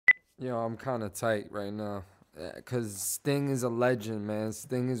Yo, I'm kind of tight right now. Because Sting is a legend, man.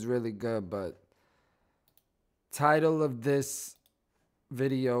 Sting is really good, but title of this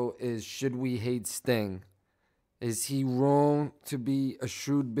video is Should We Hate Sting? Is he wrong to be a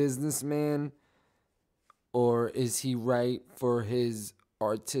shrewd businessman, or is he right for his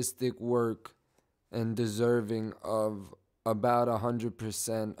artistic work and deserving of about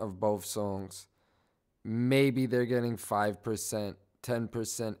 100% of both songs? Maybe they're getting 5%,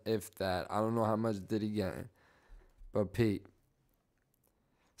 10%, if that. I don't know how much did he get. But Pete,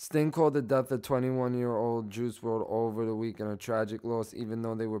 Sting called the death of 21-year-old Juice WRLD over the weekend a tragic loss, even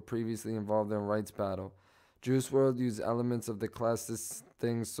though they were previously involved in a rights battle. Juice WRLD used elements of the classic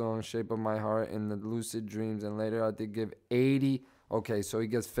Sting song "Shape of My Heart" in the Lucid Dreams, and later I did give 80. Okay, so he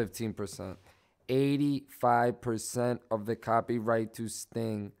gets 15%. 85% of the copyright to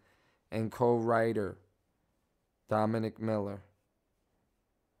Sting and co-writer Dominic Miller,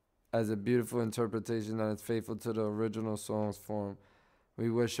 as a beautiful interpretation that is faithful to the original song's form. We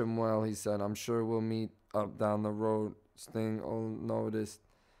wish him well, he said. I'm sure we'll meet up down the road. Sting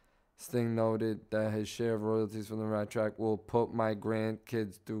noted that his share of royalties from the Rat Track will put my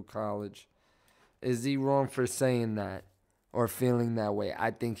grandkids through college. Is he wrong for saying that or feeling that way?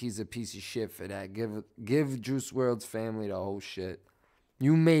 I think he's a piece of shit for that. Give Juice WRLD's family the whole shit.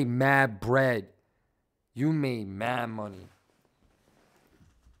 You made mad bread. You made mad money.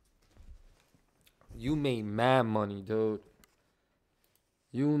 You made mad money, dude.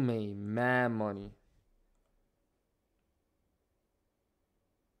 You made mad money.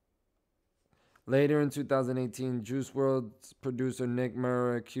 Later in 2018, Juice WRLD's producer Nick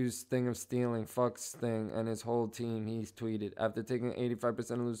Murray accused Sting of stealing. Fuck Sting and his whole team, he's tweeted. After taking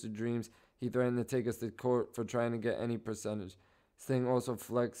 85% of Lucid Dreams, he threatened to take us to court for trying to get any percentage. Sting also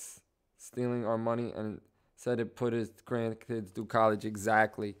flexed stealing our money and said it put his grandkids through college.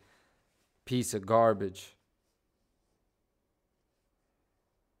 Exactly. Piece of garbage.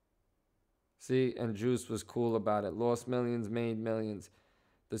 See, and Juice was cool about it. Lost millions, made millions.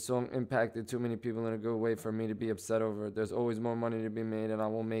 The song impacted too many people in a good way for me to be upset over it. There's always more money to be made, and I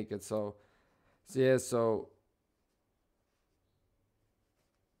will make it. So yeah, so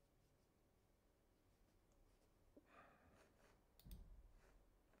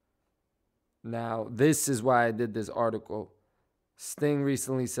now this is why I did this article. Sting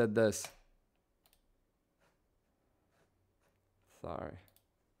recently said this. Sorry.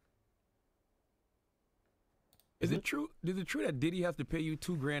 Is it true? Is it true that Diddy has to pay you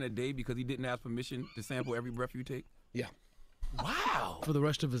 $2,000 a day because he didn't ask permission to sample every breath you take? Yeah. Wow. For the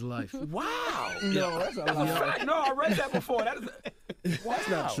rest of his life. Wow. No, that's a lie. No, I read that before. Wow. That's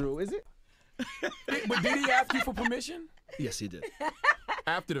not true, is it? But did he ask you for permission? Yes, he did.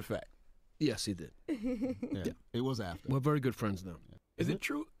 After the fact. Yes, he did. Yeah, it was after. We're very good friends now. Is it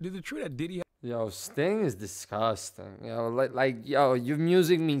true? Is it true that Diddy? Yo, Sting is disgusting. Yo, yo, your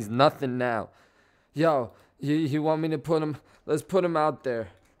music means nothing now. Yo, you want me to put him? Let's put him out there.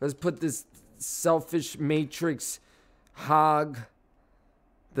 Let's put this selfish matrix hog.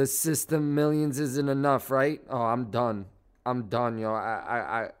 The system millions isn't enough, right? Oh, I'm done. I'm done,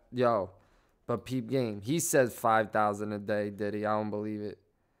 yo. Yo. But peep game. He says 5,000 a day, Diddy. I don't believe it.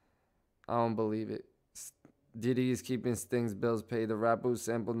 I don't believe it. Diddy is keeping Sting's bills paid. The rapper who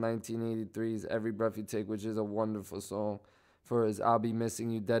sampled 1983's Every Breath You Take, which is a wonderful song, for his I'll Be Missing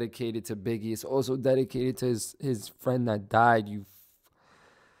You, dedicated to Biggie. It's also dedicated to his friend that died.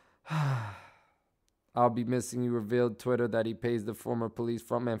 I'll Be Missing You revealed Twitter that he pays the former police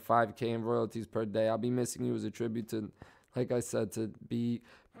frontman $5,000 in royalties per day. I'll Be Missing You is a tribute to, like I said, to Baby,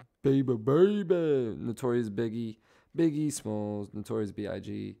 Notorious Biggie Smalls, Notorious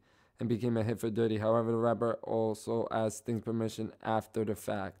B.I.G., and became a hit for Diddy. However, the rapper also asked Sting's permission after the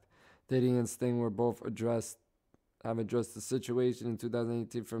fact. Diddy and Sting were both have addressed the situation in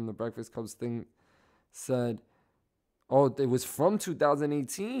 2018 from the Breakfast Club. Sting said, oh, it was from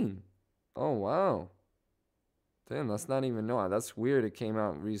 2018. Oh, wow. Damn, that's not even no. That's weird. It came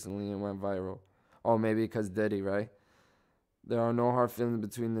out recently and went viral. Oh, maybe because Diddy, right? There are no hard feelings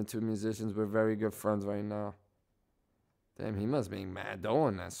between the two musicians. We're very good friends right now. Damn, he must be mad dough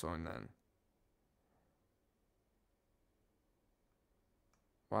on that song then.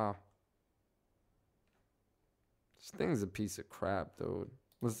 Wow. Sting's a piece of crap, dude.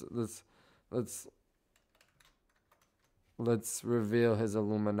 Let's reveal his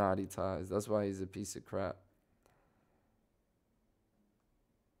Illuminati ties. That's why he's a piece of crap.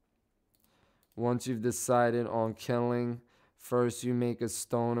 Once you've decided on killing, first you make a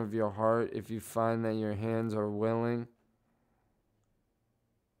stone of your heart. If you find that your hands are willing,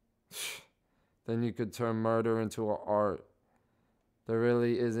 then you could turn murder into an art. There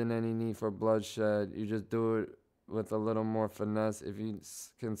really isn't any need for bloodshed. You just do it with a little more finesse. If you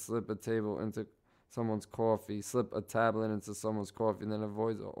can slip a table into someone's coffee, slip a tablet into someone's coffee, then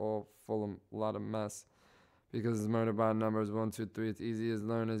avoid all full of a lot of mess. Because it's murder by numbers, 1, 2, 3. It's easy as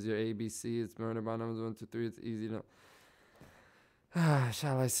learn as your ABC. It's murder by numbers, 1, 2, 3. It's easy to.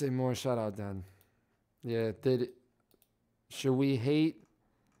 Shall I say more? Shout out, Dan. Yeah, should we hate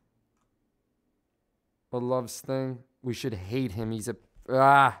or love Sting? We should hate him. He's a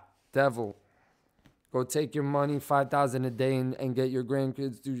devil. Go take your money, $5,000 a day, and get your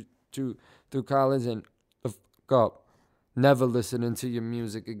grandkids through college and the fuck up. Never listening to your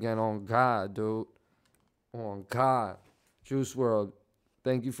music again. On God, dude. On God. Juice World,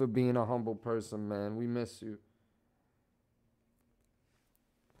 thank you for being a humble person, man. We miss you.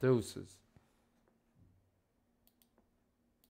 Deuces.